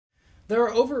There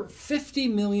are over 50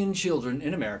 million children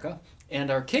in America,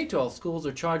 and our K-12 schools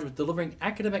are charged with delivering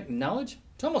academic knowledge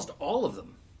to almost all of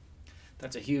them.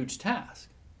 That's a huge task.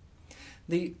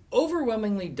 The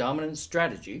overwhelmingly dominant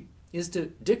strategy is to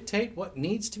dictate what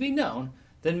needs to be known,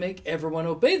 then make everyone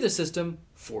obey the system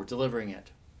for delivering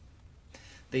it.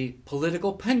 The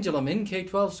political pendulum in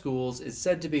K-12 schools is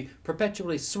said to be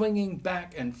perpetually swinging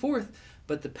back and forth,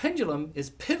 but the pendulum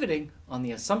is pivoting on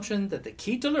the assumption that the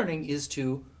key to learning is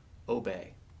to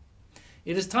obey.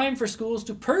 It is time for schools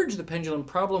to purge the pendulum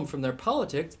problem from their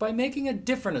politics by making a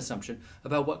different assumption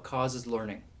about what causes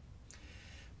learning.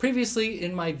 Previously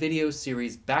in my video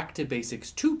series Back to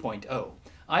Basics 2.0,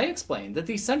 I explained that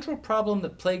the central problem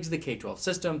that plagues the K-12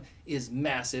 system is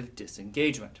massive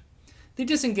disengagement. The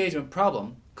disengagement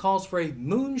problem calls for a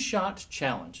moonshot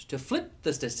challenge to flip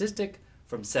the statistic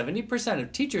from 70%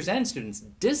 of teachers and students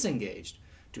disengaged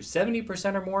to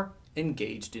 70% or more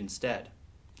engaged instead.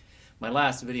 My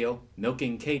last video,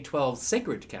 Milking K-12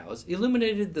 Sacred Cows,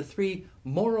 illuminated the three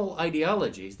moral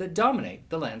ideologies that dominate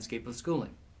the landscape of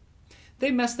schooling.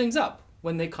 They mess things up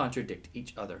when they contradict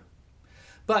each other.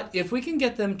 But if we can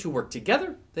get them to work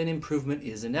together, then improvement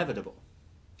is inevitable.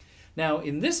 Now,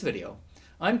 in this video,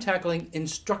 I'm tackling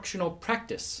instructional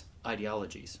practice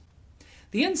ideologies.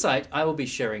 The insight I will be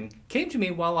sharing came to me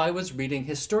while I was reading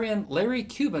historian Larry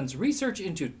Cuban's research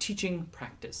into teaching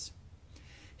practice.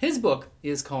 His book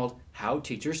is called How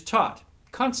Teachers Taught: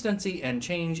 Constancy and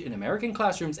Change in American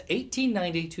Classrooms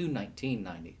 1890 to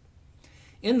 1990.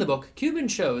 In the book, Cuban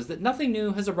shows that nothing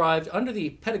new has arrived under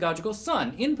the pedagogical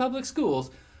sun in public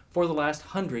schools for the last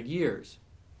 100 years.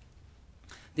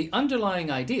 The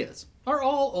underlying ideas are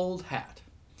all old hat.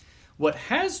 What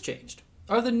has changed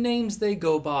are the names they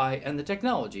go by and the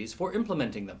technologies for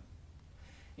implementing them.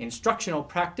 Instructional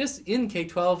practice in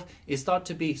K-12 is thought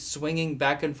to be swinging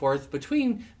back and forth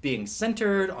between being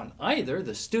centered on either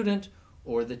the student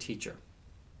or the teacher.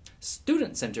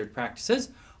 Student-centered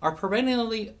practices are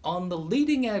perennially on the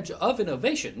leading edge of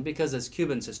innovation because, as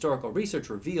Cuban's historical research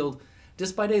revealed,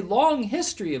 despite a long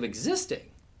history of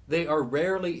existing, they are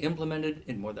rarely implemented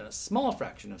in more than a small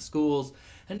fraction of schools,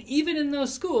 and even in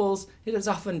those schools, it is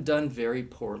often done very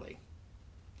poorly.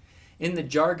 In the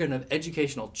jargon of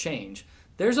educational change,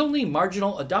 there's only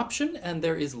marginal adoption and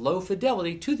there is low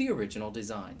fidelity to the original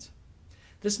designs.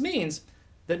 This means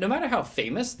that no matter how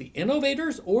famous the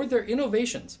innovators or their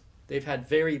innovations, they've had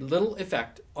very little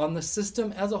effect on the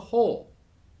system as a whole.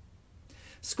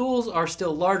 Schools are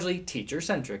still largely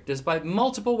teacher-centric, despite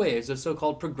multiple waves of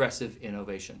so-called progressive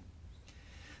innovation.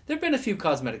 There have been a few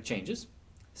cosmetic changes.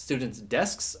 Students'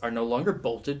 desks are no longer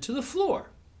bolted to the floor.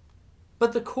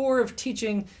 But the core of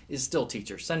teaching is still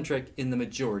teacher-centric in the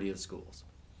majority of schools.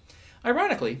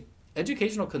 Ironically,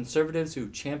 educational conservatives who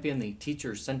champion the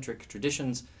teacher-centric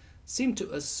traditions seem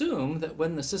to assume that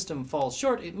when the system falls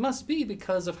short, it must be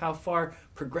because of how far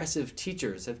progressive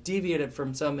teachers have deviated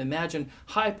from some imagined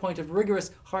high point of rigorous,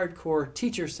 hardcore,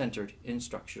 teacher-centered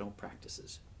instructional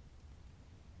practices.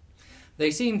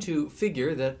 They seem to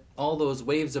figure that all those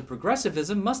waves of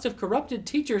progressivism must have corrupted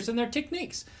teachers and their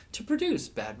techniques to produce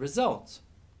bad results.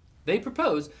 They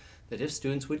propose that if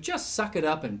students would just suck it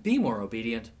up and be more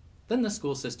obedient, then the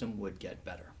school system would get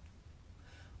better.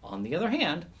 On the other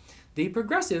hand, the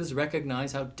progressives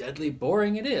recognize how deadly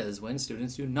boring it is when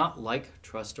students do not like,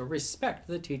 trust, or respect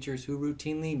the teachers who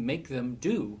routinely make them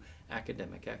do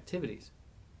academic activities.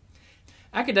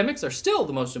 Academics are still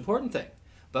the most important thing,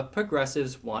 but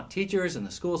progressives want teachers and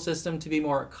the school system to be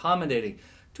more accommodating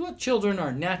to what children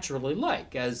are naturally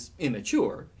like as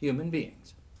immature human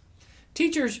beings.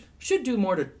 Teachers should do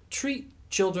more to treat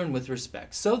children with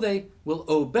respect so they will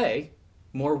obey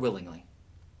more willingly.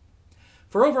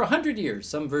 For over 100 years,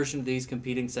 some version of these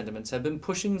competing sentiments have been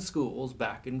pushing schools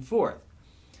back and forth.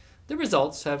 The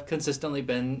results have consistently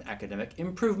been academic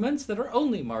improvements that are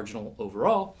only marginal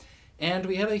overall, and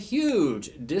we have a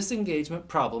huge disengagement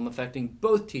problem affecting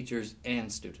both teachers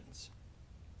and students.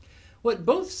 What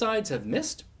both sides have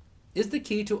missed is the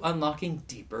key to unlocking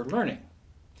deeper learning.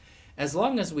 As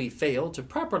long as we fail to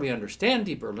properly understand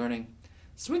deeper learning,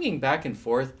 swinging back and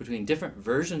forth between different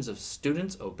versions of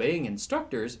students obeying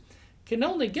instructors can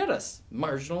only get us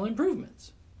marginal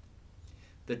improvements.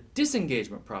 The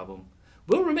disengagement problem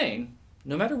will remain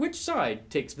no matter which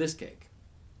side takes this cake.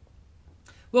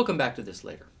 We'll come back to this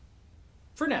later.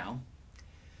 For now,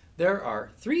 there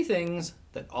are three things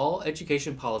that all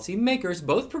education policy makers,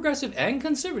 both progressive and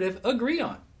conservative, agree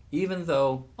on, even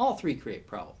though all three create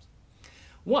problems.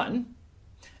 1,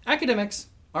 academics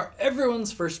are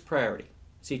everyone's first priority.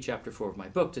 See Chapter 4 of my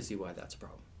book to see why that's a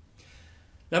problem.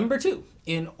 Number 2,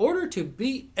 in order to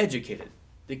be educated,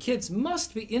 The kids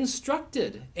must be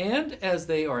instructed, and as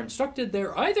they are instructed,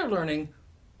 they're either learning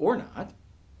or not.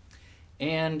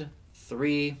 And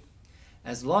 3,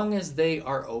 as long as they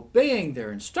are obeying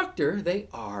their instructor, they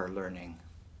are learning.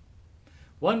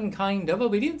 One kind of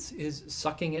obedience is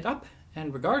sucking it up,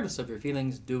 and regardless of your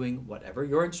feelings, doing whatever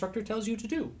your instructor tells you to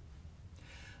do.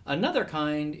 Another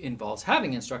kind involves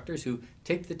having instructors who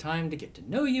take the time to get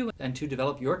to know you and to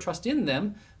develop your trust in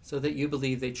them so that you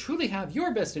believe they truly have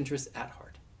your best interests at heart.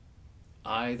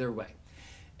 Either way,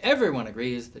 everyone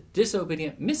agrees that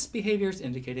disobedient misbehaviors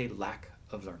indicate a lack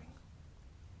of learning.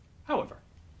 However,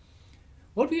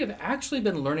 what we have actually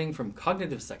been learning from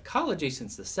cognitive psychology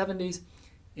since the 70s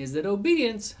is that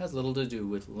obedience has little to do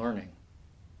with learning.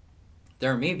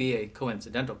 There may be a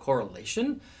coincidental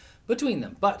correlation between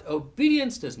them, but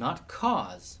obedience does not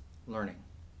cause learning.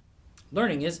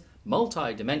 Learning is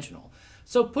multidimensional,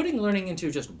 so putting learning into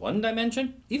just one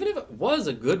dimension, even if it was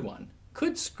a good one,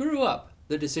 could screw up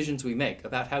the decisions we make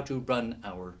about how to run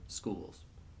our schools.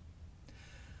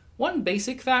 One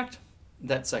basic fact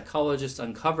that psychologists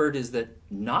uncovered is that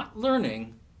not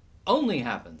learning only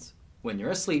happens when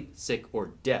you're asleep, sick, or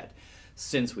dead.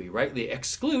 Since we rightly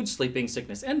exclude sleeping,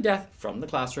 sickness, and death from the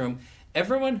classroom,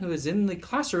 everyone who is in the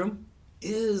classroom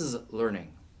is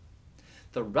learning.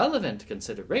 The relevant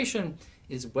consideration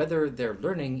is whether their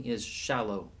learning is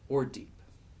shallow or deep.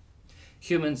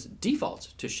 Humans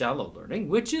default to shallow learning,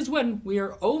 which is when we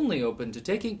are only open to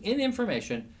taking in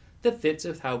information that fits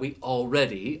with how we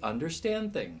already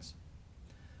understand things.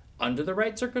 Under the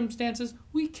right circumstances,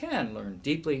 we can learn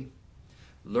deeply.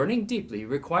 Learning deeply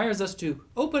requires us to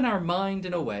open our mind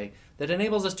in a way that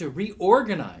enables us to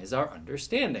reorganize our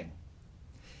understanding.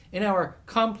 In our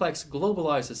complex,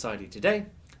 globalized society today,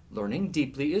 learning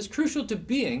deeply is crucial to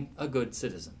being a good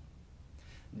citizen.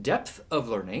 Depth of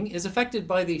learning is affected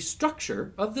by the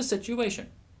structure of the situation.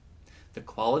 The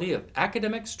quality of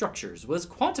academic structures was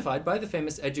quantified by the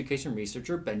famous education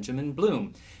researcher Benjamin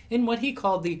Bloom in what he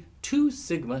called the 2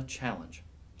 Sigma Challenge.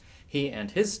 He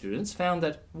and his students found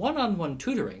that one-on-one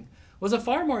tutoring was a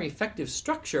far more effective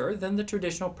structure than the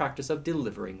traditional practice of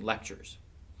delivering lectures.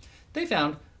 They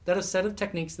found that a set of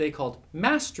techniques they called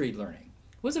mastery learning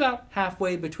was about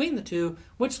halfway between the two,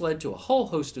 which led to a whole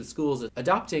host of schools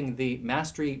adopting the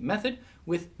mastery method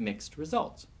with mixed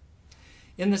results.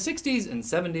 In the 60s and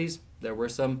 70s, there were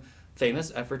some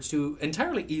famous efforts to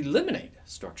entirely eliminate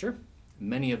structure.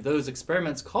 Many of those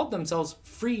experiments called themselves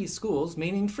free schools,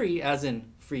 meaning free as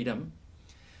in freedom.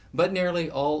 But nearly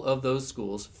all of those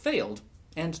schools failed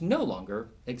and no longer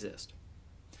exist.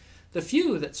 The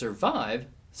few that survived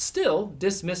still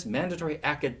dismiss mandatory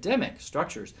academic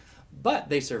structures, but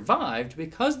they survived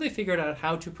because they figured out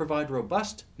how to provide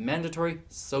robust, mandatory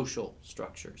social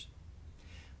structures.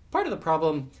 Part of the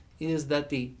problem is that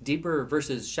the deeper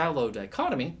versus shallow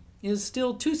dichotomy is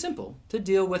still too simple to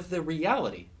deal with the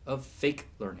reality of fake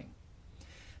learning.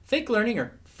 Fake learning,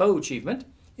 or faux achievement,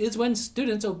 is when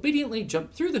students obediently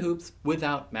jump through the hoops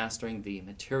without mastering the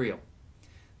material.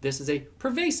 This is a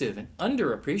pervasive and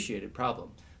underappreciated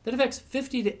problem that affects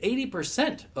 50 to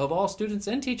 80% of all students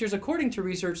and teachers, according to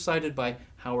research cited by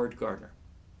Howard Gardner.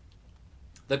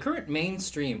 The current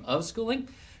mainstream of schooling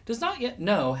does not yet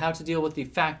know how to deal with the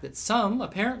fact that some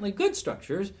apparently good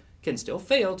structures can still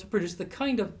fail to produce the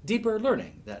kind of deeper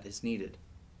learning that is needed.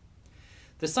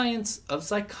 The science of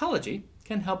psychology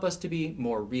can help us to be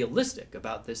more realistic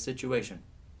about this situation.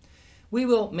 We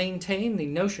will maintain the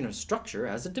notion of structure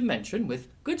as a dimension with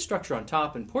good structure on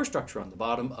top and poor structure on the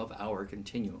bottom of our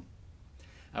continuum.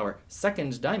 Our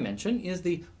second dimension is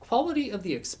the quality of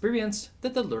the experience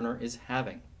that the learner is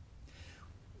having.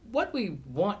 What we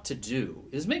want to do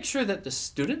is make sure that the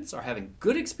students are having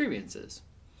good experiences.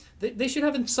 They should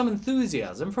have some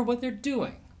enthusiasm for what they're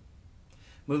doing.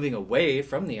 Moving away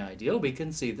from the ideal, we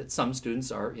can see that some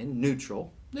students are in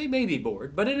neutral. They may be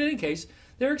bored, but in any case,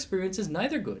 their experience is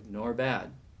neither good nor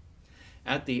bad.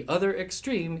 At the other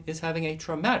extreme is having a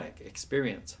traumatic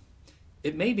experience.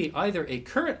 It may be either a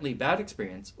currently bad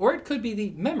experience, or it could be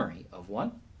the memory of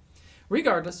one.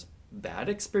 Regardless, bad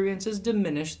experiences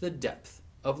diminish the depth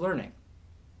of learning.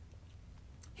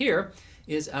 Here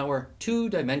is our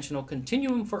 2-dimensional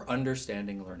continuum for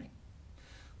understanding learning.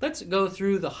 Let's go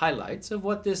through the highlights of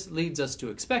what this leads us to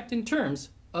expect in terms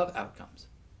of outcomes.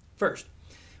 First,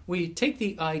 we take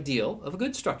the ideal of a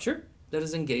good structure that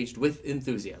is engaged with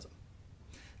enthusiasm.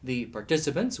 The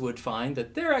participants would find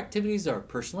that their activities are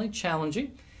personally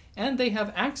challenging and they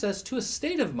have access to a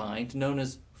state of mind known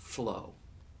as flow.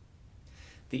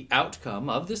 The outcome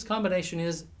of this combination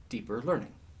is deeper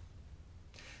learning.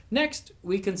 Next,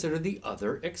 we consider the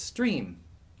other extreme.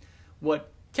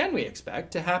 What can we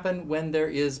expect to happen when there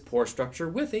is poor structure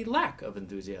with a lack of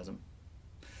enthusiasm?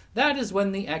 That is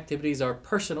when the activities are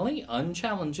personally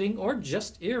unchallenging or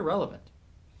just irrelevant.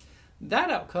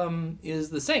 That outcome is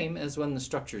the same as when the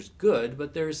structure's good,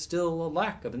 but there is still a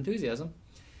lack of enthusiasm.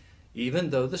 Even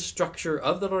though the structure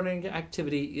of the learning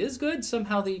activity is good,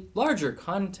 somehow the larger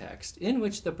context in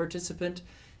which the participant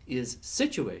is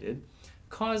situated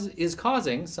is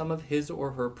causing some of his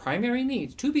or her primary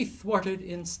needs to be thwarted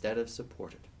instead of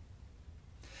supported.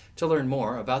 To learn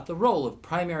more about the role of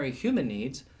primary human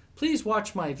needs, please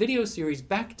watch my video series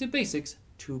Back to Basics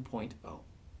 2.0.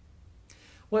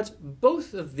 What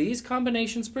both of these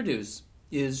combinations produce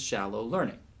is shallow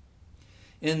learning.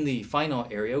 In the final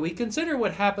area, we consider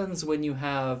what happens when you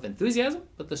have enthusiasm,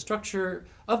 but the structure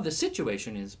of the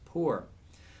situation is poor.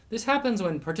 This happens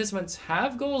when participants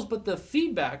have goals, but the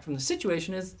feedback from the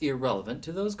situation is irrelevant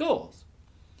to those goals.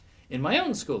 In my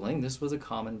own schooling, this was a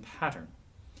common pattern.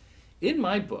 In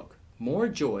my book, More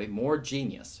Joy, More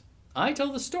Genius, I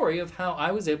tell the story of how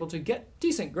I was able to get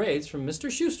decent grades from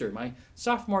Mr. Schuster, my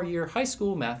sophomore year high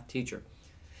school math teacher,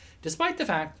 despite the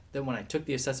fact that when I took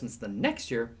the assessments the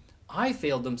next year, I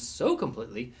failed them so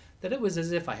completely that it was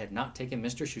as if I had not taken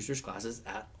Mr. Schuster's classes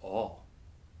at all.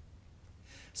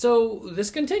 So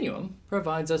this continuum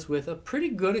provides us with a pretty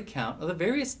good account of the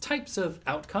various types of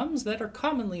outcomes that are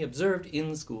commonly observed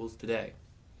in schools today.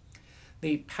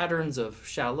 The patterns of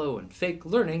shallow and fake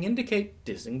learning indicate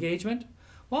disengagement,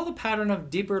 while the pattern of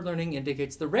deeper learning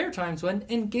indicates the rare times when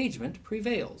engagement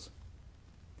prevails.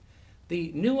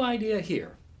 The new idea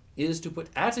here is to put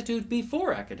attitude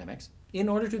before academics in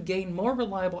order to gain more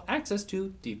reliable access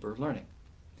to deeper learning.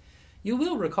 You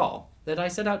will recall that I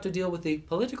set out to deal with the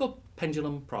political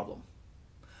pendulum problem.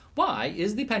 Why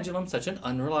is the pendulum such an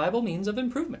unreliable means of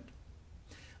improvement?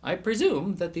 I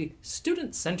presume that the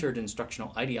student-centered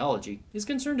instructional ideology is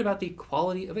concerned about the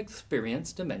quality of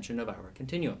experience dimension of our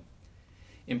continuum.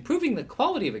 Improving the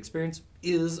quality of experience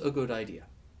is a good idea.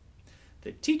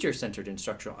 The teacher-centered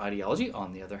instructional ideology,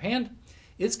 on the other hand,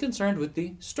 is concerned with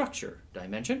the structure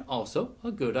dimension, also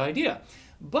a good idea.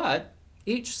 But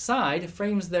each side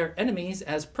frames their enemies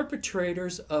as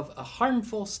perpetrators of a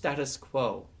harmful status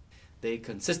quo. They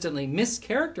consistently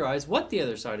mischaracterize what the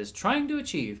other side is trying to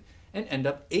achieve and end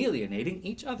up alienating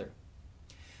each other.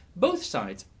 Both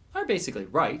sides are basically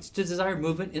right to desire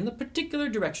movement in the particular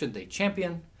direction they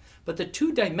champion, but the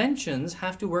two dimensions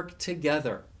have to work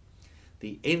together.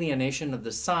 The alienation of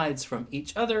the sides from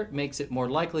each other makes it more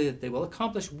likely that they will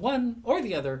accomplish one or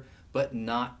the other, but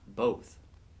not both.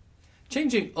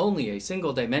 Changing only a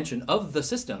single dimension of the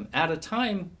system at a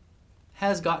time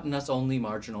has gotten us only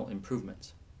marginal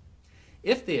improvements.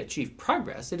 If they achieve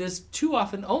progress, it is too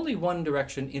often only one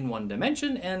direction in one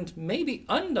dimension and may be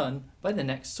undone by the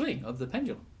next swing of the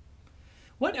pendulum.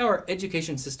 What our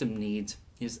education system needs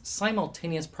is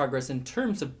simultaneous progress in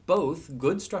terms of both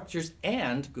good structures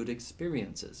and good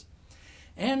experiences.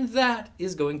 And that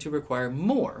is going to require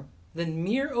more than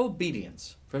mere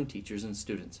obedience from teachers and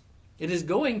students. It is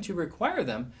going to require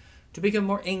them to become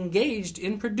more engaged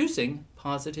in producing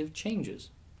positive changes.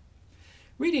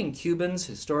 Reading Cuban's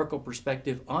historical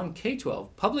perspective on K-12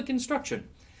 public instruction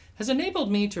has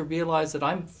enabled me to realize that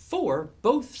I'm for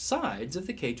both sides of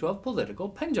the K-12 political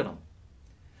pendulum.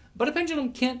 But a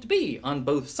pendulum can't be on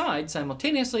both sides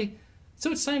simultaneously,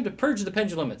 so it's time to purge the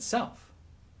pendulum itself.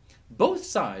 Both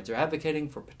sides are advocating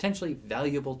for potentially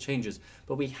valuable changes,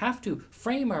 but we have to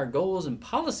frame our goals and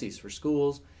policies for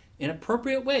schools in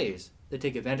appropriate ways that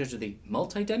take advantage of the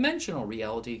multidimensional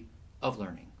reality of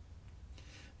learning.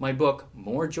 My book,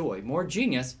 More Joy, More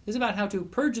Genius, is about how to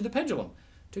purge the pendulum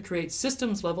to create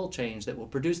systems-level change that will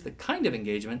produce the kind of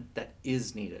engagement that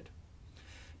is needed.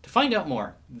 To find out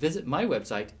more, visit my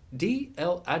website,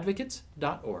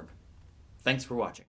 dladvocates.org. Thanks for watching.